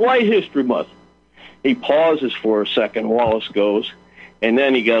about a White History Month? He pauses for a second, Wallace goes, and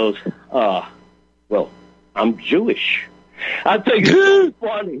then he goes, well, I'm Jewish. I think it's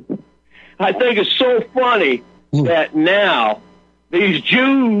so funny. That now these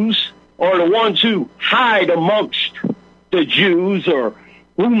Jews are the ones who hide amongst the Jews or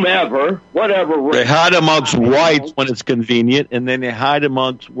whomever, whatever. They hide amongst whites when it's convenient, and then they hide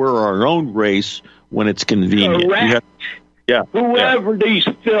amongst our own race when it's convenient. Correct. Whoever these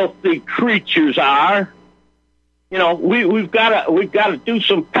filthy creatures are, we've got to do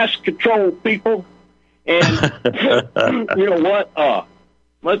some pest control, people. And you know what? I'm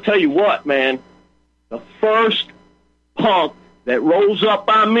gonna tell you what, man. The first punk that rolls up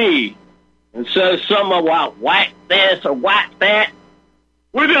on me and says something about whack this or whack that,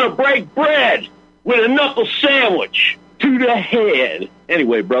 we're gonna break bread with a knuckle sandwich to the head.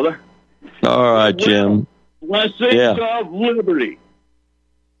 Anyway, brother. All right, Jim. Blessings of liberty.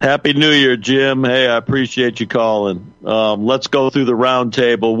 Happy New Year, Jim. Hey, I appreciate you calling. Let's go through the round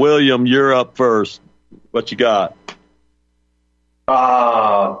table. William, you're up first. What you got?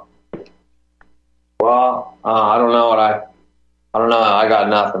 I don't know I got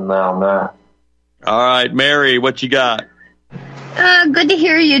nothing now on that. All right, Mary, what you got? Good to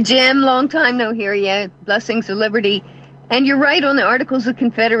hear you, Jim. Long time no hear you. Blessings of liberty. And you're right on the Articles of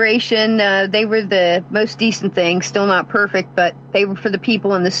Confederation. They were the most decent thing. Still not perfect, but they were for the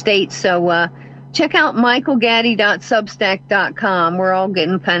people in the states. So check out michaelgaddy.substack.com. We're all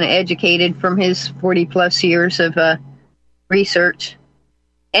getting kind of educated from his 40-plus years of research.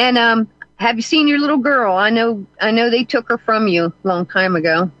 And have you seen your little girl? I know they took her from you a long time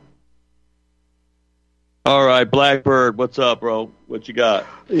ago. All right, Blackbird, what's up, bro? What you got?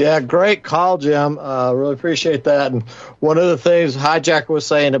 Yeah, great call, Jim. Really appreciate that. And one of the things Hijacker was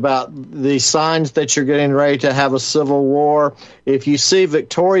saying about the signs that you're getting ready to have a civil war, if you see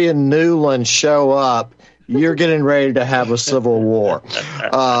Victoria Nuland show up, you're getting ready to have a civil war.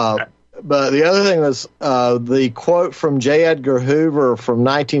 But the other thing was the quote from J. Edgar Hoover from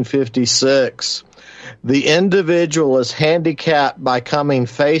 1956. The individual is handicapped by coming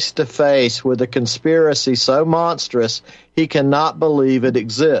face to face with a conspiracy so monstrous he cannot believe it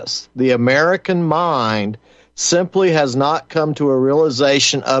exists. The American mind simply has not come to a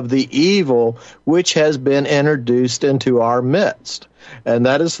realization of the evil which has been introduced into our midst. And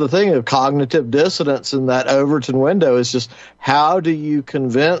that is the thing of cognitive dissonance in that Overton window is just how do you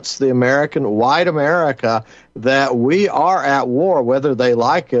convince the white America that we are at war, whether they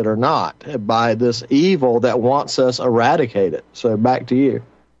like it or not, by this evil that wants us eradicated. So back to you.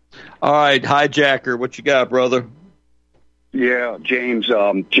 All right, Hijacker, what you got, brother? Yeah, James.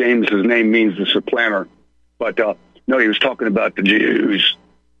 James, his name means the supplanter. But, no, he was talking about the Jews.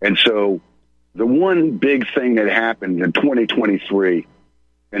 And so the one big thing that happened in 2023,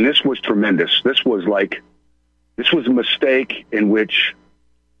 and this was tremendous. This was a mistake in which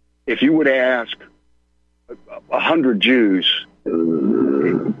if you would ask 100 Jews,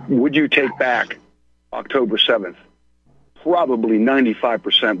 would you take back October 7th? Probably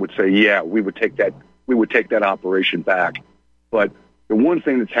 95% would say, yeah, we would take that operation back. But the one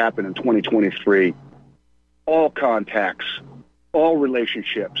thing that's happened in 2023, all contacts, all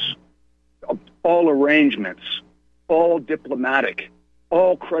relationships, all arrangements, all diplomatic,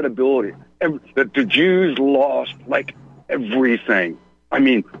 all credibility. The Jews lost like everything. I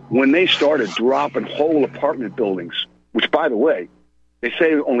mean, when they started dropping whole apartment buildings, which, by the way, they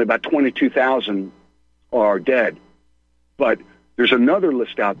say only about 22,000 are dead. But there's another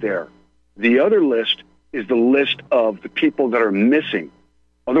list out there. The other list is the list of the people that are missing.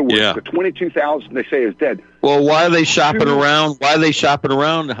 In other words, the 22,000 they say is dead. Well, why are they shopping around? Why are they shopping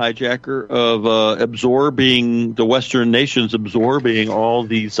around, the Hijacker, of absorbing the Western nations, absorbing all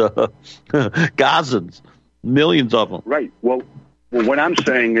these Gazans, millions of them? Right. Well, what I'm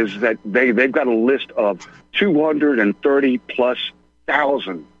saying is that they've got a list of 230+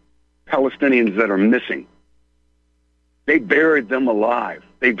 thousand Palestinians that are missing. They buried them alive.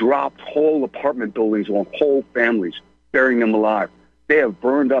 They dropped whole apartment buildings on whole families, burying them alive. They have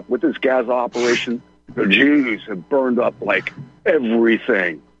burned up, with this Gaza operation, the Jews have burned up like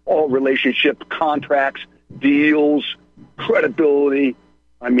everything. All relationships, contracts, deals, credibility.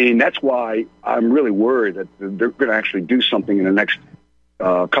 I mean, that's why I'm really worried that they're going to actually do something in the next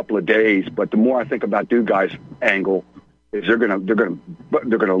couple of days. But the more I think about Guy's angle, is they're going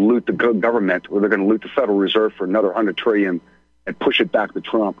to loot the government, or they're going to loot the Federal Reserve for another $100 trillion and push it back to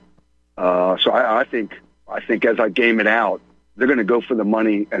Trump. So I think as I game it out, they're going to go for the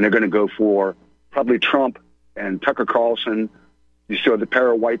money, and they're going to go for probably Trump and Tucker Carlson. You saw the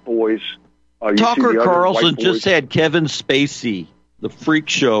pair of white boys. Tucker Carlson just had Kevin Spacey, the freak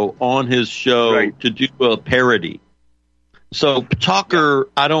show, on his show to do a parody. So Tucker,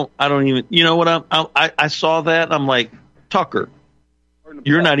 I don't even. You know what? I saw that, and I'm like, Tucker,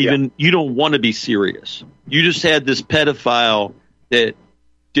 you're not even. You don't want to be serious. You just had this pedophile that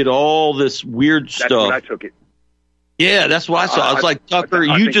did all this weird stuff. That's what I took it. Yeah, that's what I saw. I was like, Tucker,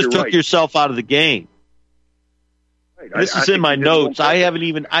 you just took yourself out of the game. Right. This is in my notes. I haven't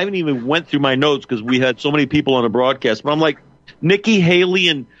even went through my notes because we had so many people on the broadcast. But I'm like, Nikki Haley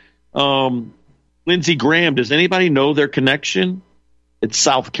and Lindsey Graham. Does anybody know their connection? It's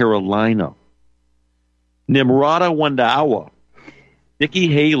South Carolina. Nimrata Wandawa. Nikki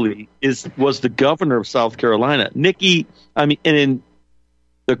Haley was the governor of South Carolina. And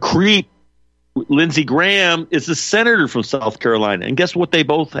the creep. Lindsey Graham is the senator from South Carolina. And guess what they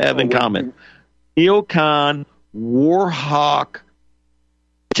both have in common? Neocon, war hawk,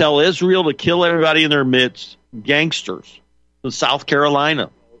 tell Israel to kill everybody in their midst, gangsters in South Carolina.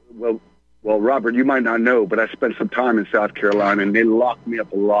 Well, Robert, you might not know, but I spent some time in South Carolina, and they locked me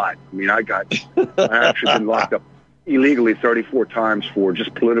up a lot. I mean, I actually been locked up illegally 34 times for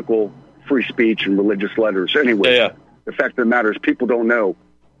just political free speech and religious letters. Anyway, the fact of the matter is people don't know.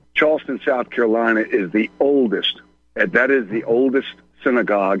 Charleston, South Carolina is the oldest. That is the oldest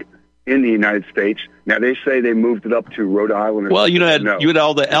synagogue in the United States. Now, they say they moved it up to Rhode Island. Well, you had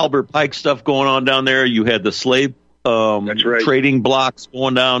all the Albert Pike stuff going on down there. You had the slave trading blocks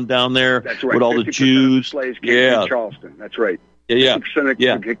going down there with all the Jews. Slaves came through Charleston. That's right.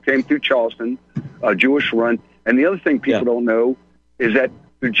 50% came through Charleston, Jewish run. And the other thing people don't know is that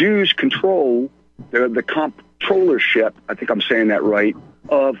the Jews control the comptrollership, I think I'm saying that right,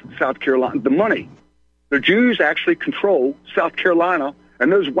 of South Carolina, the money. The Jews actually control South Carolina,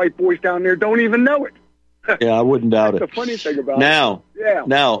 and those white boys down there don't even know it. Yeah, I wouldn't doubt That's it. the funny thing about Now, it. Yeah.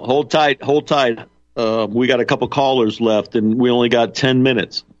 Now, hold tight. We got a couple callers left, and we only got 10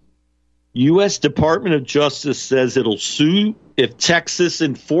 minutes. U.S. Department of Justice says it'll sue if Texas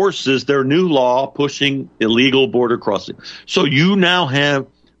enforces their new law pushing illegal border crossing. So you now have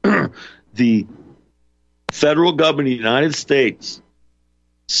the federal government of the United States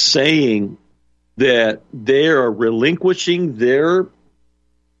saying that they are relinquishing their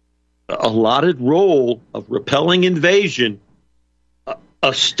allotted role of repelling invasion.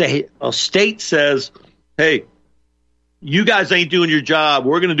 A state says, hey, you guys ain't doing your job.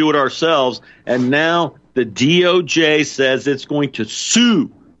 We're going to do it ourselves. And now the DOJ says it's going to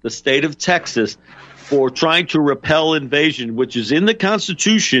sue the state of Texas for trying to repel invasion, which is in the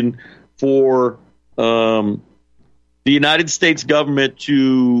Constitution for the United States government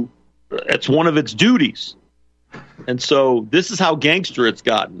to, it's one of its duties. And so this is how gangster it's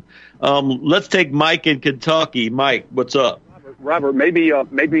gotten. Let's take Mike in Kentucky. Mike, what's up? Robert, maybe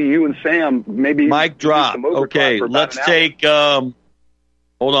you and Sam, Mike drop. Okay, let's take. Hold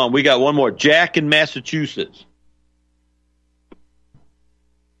on, we got one more. Jack in Massachusetts.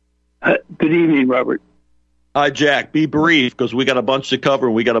 Good evening, Robert. Hi, Jack. Be brief because we got a bunch to cover.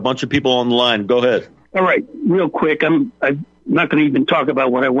 And we got a bunch of people on the line. Go ahead. All right, real quick. I'm not going to even talk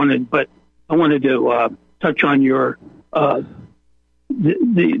about what I wanted, but I wanted to touch on your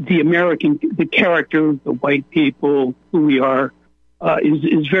the American, the character, the white people, who we are,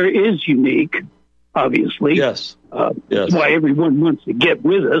 is unique. Obviously, yes. Yes. That's why everyone wants to get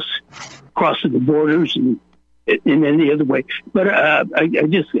with us, crossing the borders and in any other way. But I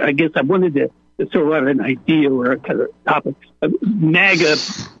guess I wanted to throw out an idea or a kind of topic. MAGA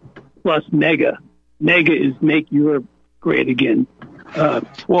plus mega. Mega is make Europe great again.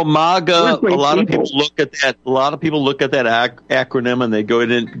 Well, MAGA. A lot of people look at that. A lot of people look at that acronym and they go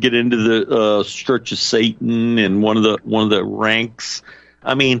in and get into the Church of Satan and one of the ranks.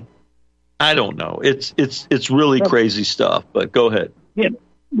 I mean, I don't know. It's really crazy stuff. But go ahead. Yeah,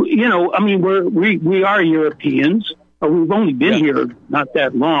 I mean, we are Europeans, but we've only been here not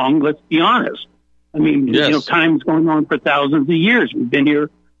that long. Let's be honest. I mean, time's going on for thousands of years. We've been here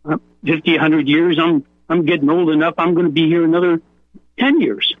 50, 100 years. I'm getting old enough. I'm going to be here another 10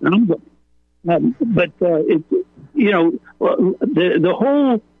 years. But the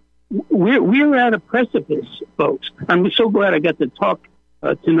whole we're at a precipice, folks. I'm so glad I got to talk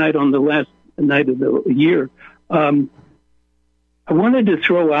tonight on the last night of the year. I wanted to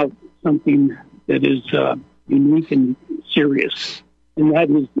throw out something that is unique and serious, and that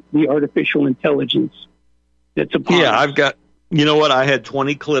is the artificial intelligence that's upon us. I've got. You know what? I had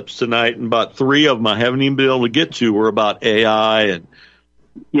 20 clips tonight, and about 3 of them I haven't even been able to get to were about AI and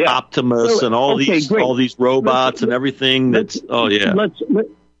Optimus and all these robots and everything. We'll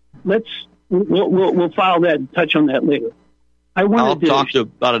file that and touch on that later. I'll talk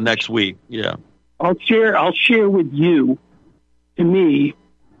about it next week. Yeah, I'll share with you. To me,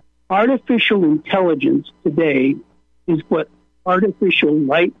 artificial intelligence today is what artificial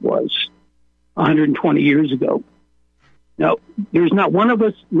light was 120 years ago. Now, there's not one of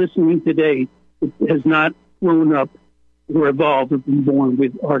us listening today that has not grown up or evolved or been born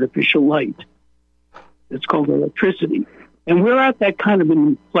with artificial light. It's called electricity. And we're at that kind of an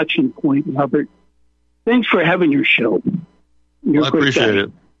inflection point, Robert. Thanks for having your show. I appreciate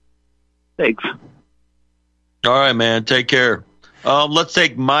it. Thanks. All right, man. Take care. Let's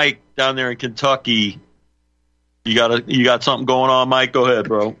take Mike down there in Kentucky. You got something going on, Mike? Go ahead,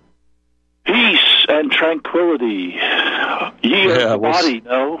 bro. Peace and tranquility. Ye are the body,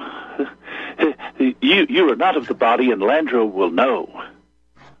 no? You are not of the body, and Landro will know.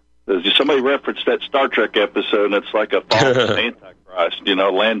 Somebody referenced that Star Trek episode, and it's like a false Antichrist,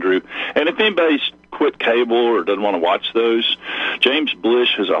 Landru. And if anybody's quit cable or doesn't want to watch those, James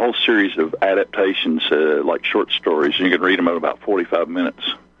Blish has a whole series of adaptations, like short stories, and you can read them in about 45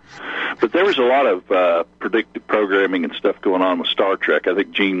 minutes. But there was a lot of predictive programming and stuff going on with Star Trek. I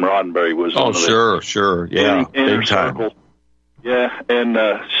think Gene Roddenberry was on it. Sure. Yeah, big time. Yeah, and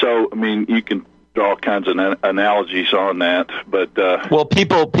so, I mean, you can draw all kinds of analogies on that. But well,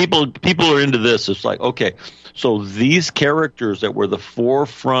 people are into this. It's like, okay, so these characters that were the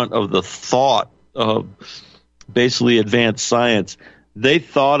forefront of the thought of basically advanced science, they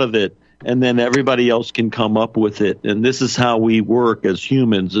thought of it, and then everybody else can come up with it. And this is how we work as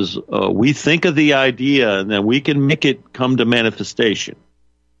humans: is we think of the idea, and then we can make it come to manifestation.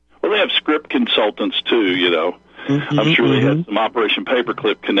 Well, they have script consultants too, I'm sure they had some Operation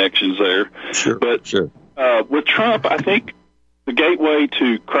Paperclip connections there. Sure. But with Trump, I think the gateway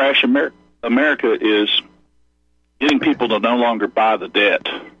to crash America is getting people to no longer buy the debt.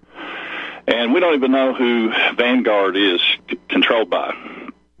 And we don't even know who Vanguard is controlled by.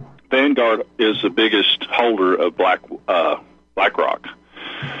 Vanguard is the biggest holder of BlackRock.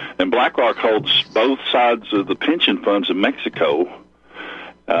 And BlackRock holds both sides of the pension funds in Mexico.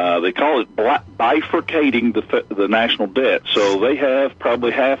 They call it bifurcating the national debt. So they have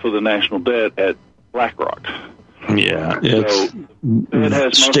probably half of the national debt at BlackRock. Yeah,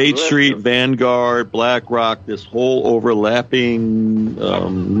 it's State Street, Vanguard, BlackRock, this whole overlapping,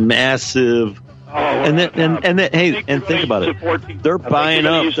 massive. And think about it. They're buying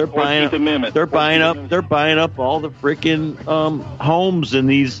up all the freaking homes in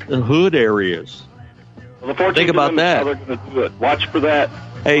these hood areas. Well, the 14th think about Amendment, that. how they're going to do it. Watch for that.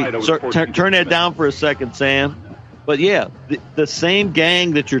 Hey, turn that down for a second, Sam. But yeah, the same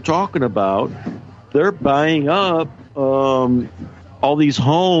gang that you're talking about, they're buying up all these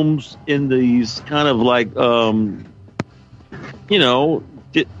homes in these kind of like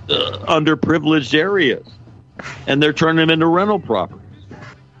underprivileged areas, and they're turning them into rental properties.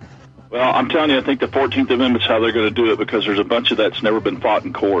 Well, I'm telling you, I think the 14th Amendment's how they're going to do it, because there's a bunch of that's never been fought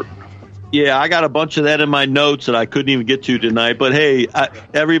in court. Yeah, I got a bunch of that in my notes that I couldn't even get to tonight. But hey,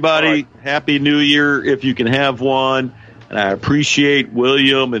 everybody, Happy New Year if you can have one. And I appreciate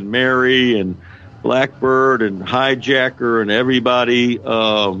William and Mary and Blackbird and Hijacker and everybody.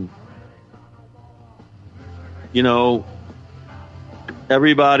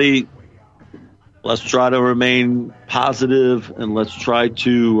 Everybody, let's try to remain positive, and let's try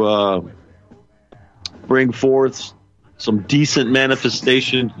to bring forth some decent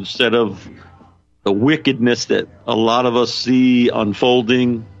manifestations instead of the wickedness that a lot of us see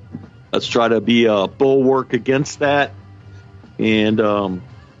unfolding. Let's try to be a bulwark against that. And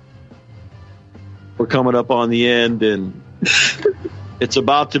we're coming up on the end, and it's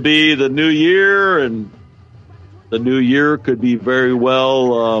about to be the new year, and the new year could be very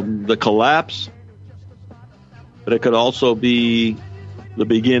well the collapse, but it could also be the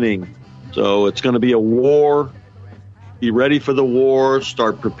beginning. So it's going to be a war. Be ready for the war.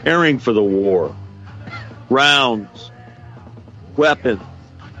 Start preparing for the war. Rounds, weapons,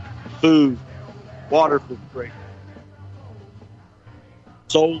 food, water filtration,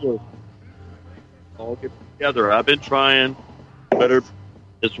 solar. All get together. I've been trying better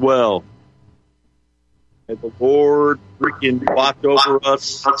as well. And the Lord freaking watch over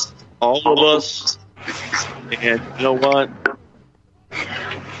us, all of us. And you know what?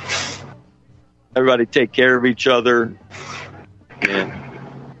 Everybody take care of each other. And,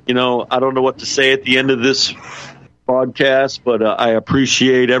 I don't know what to say at the end of this podcast, but I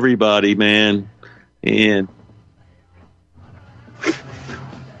appreciate everybody, man. And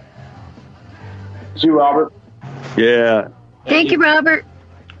you, Robert. Yeah. Thank you, Robert.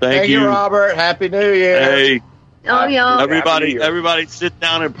 Thank you, Robert. Happy New Year. Hey. Oh, y'all. Everybody sit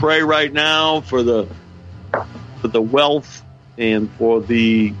down and pray right now for the wealth and for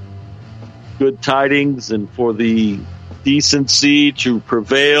the good tidings and for the decency to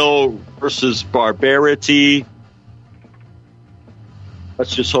prevail versus barbarity.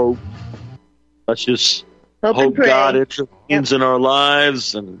 Let's just hope. Let's just hope God intervenes in our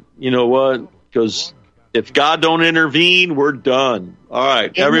lives. And you know what? Because if God don't intervene, we're done. All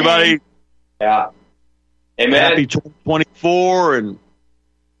right, Amen. Everybody. Yeah. Amen. Happy 2024, and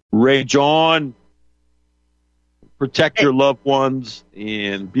Ray John. Protect your loved ones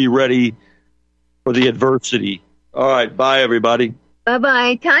and be ready for the adversity. All right. Bye, everybody.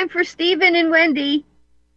 Bye-bye. Time for Stephen and Wendy.